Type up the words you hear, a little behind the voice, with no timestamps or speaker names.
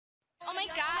Oh my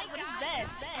god, what is this?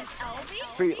 An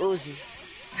LB? Free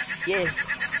Uzi. Yeah,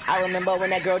 I remember when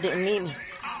that girl didn't need me.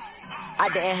 I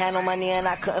didn't have no money and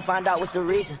I couldn't find out what's the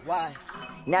reason. Why?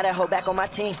 Now that hoe back on my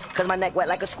team, cause my neck wet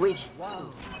like a squeegee. Wow.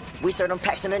 We serve them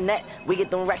packs in the net, we get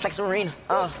them racks like Serena.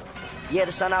 Yeah,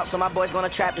 the sun out, so my boys gonna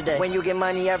trap today. When you get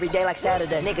money every day like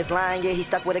Saturday. Niggas lying, yeah, he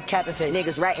stuck with a cap and face.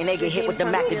 Niggas writing, they get hit with the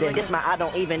Mac today. This my I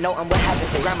don't even know I'm what happened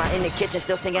face. Grandma in the kitchen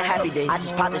still singing happy days. I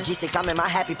just popped the G6, I'm in my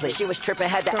happy place. She was tripping,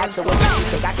 had to ask her what you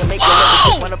think. I can make your liver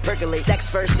just wanna percolate.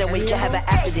 Sex first, then we can have an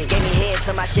after day. Gave me head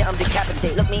to my shit, I'm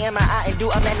decapitated. Look me in my eye and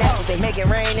do I'm that nasty face. Make it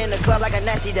rain in the club like a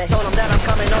nasty day. Told him that I'm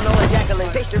coming, no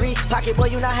ejaculate. Pastry, pocket boy,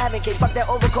 you not having cake. Fuck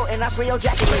that overcoat and I swear your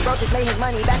jacket. Bro just made his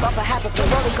money back off a half a plate.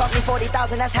 Rollie cost me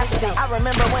 40,000, that's half the face. I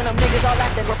remember when I'm niggas all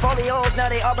acting portfolios, now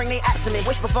they all bring they acts to me.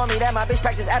 Wish before me that my bitch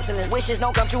practice abstinence. Wishes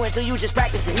don't come true until you just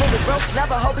practice it. Niggas broke,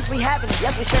 never hope it's we having it.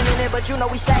 Yes, we spending it, but you know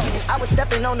we stacking it. I was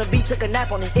stepping on the beat, took a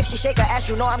nap on it. If she shake her ass,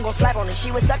 you know I'm gon' slap on it. She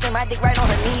was sucking my dick right on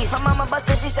her knees. My mama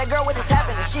busted, she said, girl, what is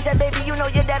happening? She said, baby, you know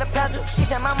your dad a peasant. She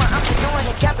said, mama, I'm just doing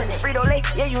it, capping it. Frito-Lay,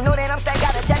 yeah, you know that I'm stacked,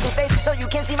 got a tattoo face, so you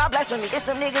can see my blasphemy. It's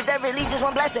some niggas that really just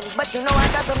want blessing me, but you know I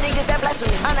got some niggas that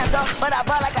blasphemy. I'm not tough, but I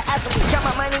ball like an athlete. Count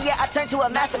my money, yeah, I turn to a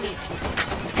mathlete.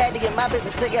 Had to get my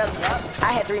business together.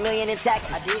 I had 3 million in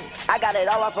taxes. I got it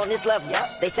all off on this level.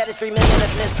 They said it's 3 million,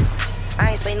 that's missing.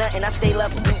 I ain't say nothing, I stay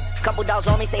level. Couple dogs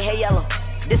on me say, hey, yellow.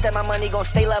 This that my money gon'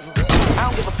 stay level. I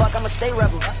don't give a fuck, I'ma stay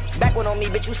rebel. Backward on me,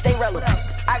 bitch, you stay relevant.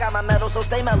 I got my medal, so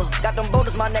stay mellow. Got them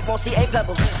boulders, my neck won't see a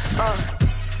pebble.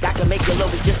 I can make your low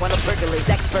just wanna percolate.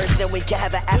 Sex first, then we can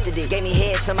have an after day. Gave me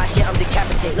head to my shit, I'm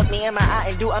decapitated. Look me in my eye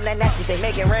and do I'm that nasty face.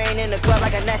 Make it rain in the club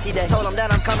like a nasty day. Told him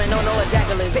that I'm coming, no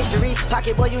ejaculate. Pastry,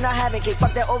 pocket boy, you not having cake.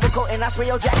 Fuck that overcoat and I swear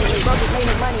your jacket. Bro just made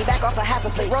his money back off a half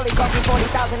a plate. Rollie cost me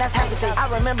 40,000, that's half the face. I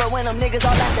remember when them niggas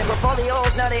all acting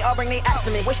portfolios, now they all bring they acts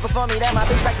to me. Wish before me that my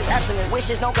bitch practice abstinence.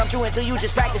 Wishes don't come true until you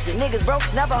just practice it. Niggas broke,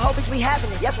 never hope it's we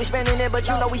having it. Yes, we spending it, but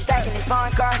you know we stacking it.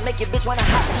 Foreign car, make your bitch wanna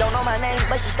hop it. Don't know my name,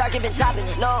 but she start giving topping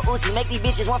it. Lil Uzi, make these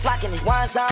bitches want flocking it. One time.